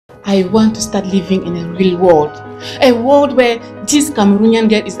I want to start living in a real world. A world where this Cameroonian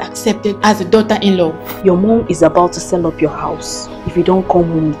girl is accepted as a daughter-in-law. Your mom is about to sell up your house if you don't come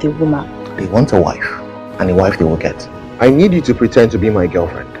home with a woman. They want a wife, and a wife they will get. I need you to pretend to be my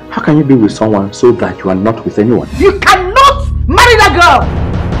girlfriend. How can you be with someone so that you are not with anyone? You cannot marry that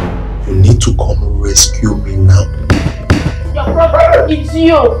girl! You need to come rescue me now. Your problem is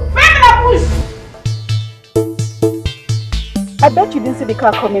you. I bet you didn't see the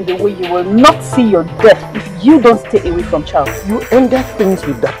car coming the way you will not see your death if you don't stay away from Charles. You ended things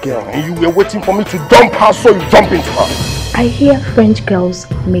with that girl, and you were waiting for me to dump her, so you jump into her. I hear French girls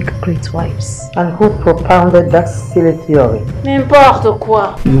make great wives. And who propounded that silly theory? N'importe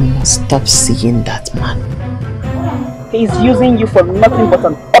quoi. You must stop seeing that man. He is using you for nothing but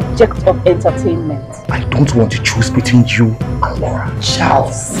an object of entertainment. I don't want to choose between you and Laura.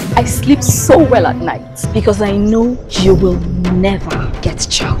 Charles. I sleep so well at night because I know you will never get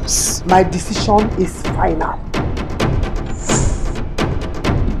Charles. My decision is final.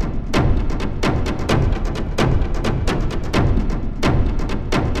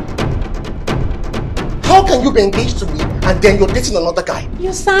 How can you be engaged to me and then you're dating another guy?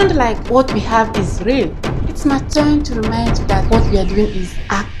 You sound like what we have is real. It's my turn to remind you that what we are doing is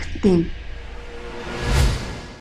acting.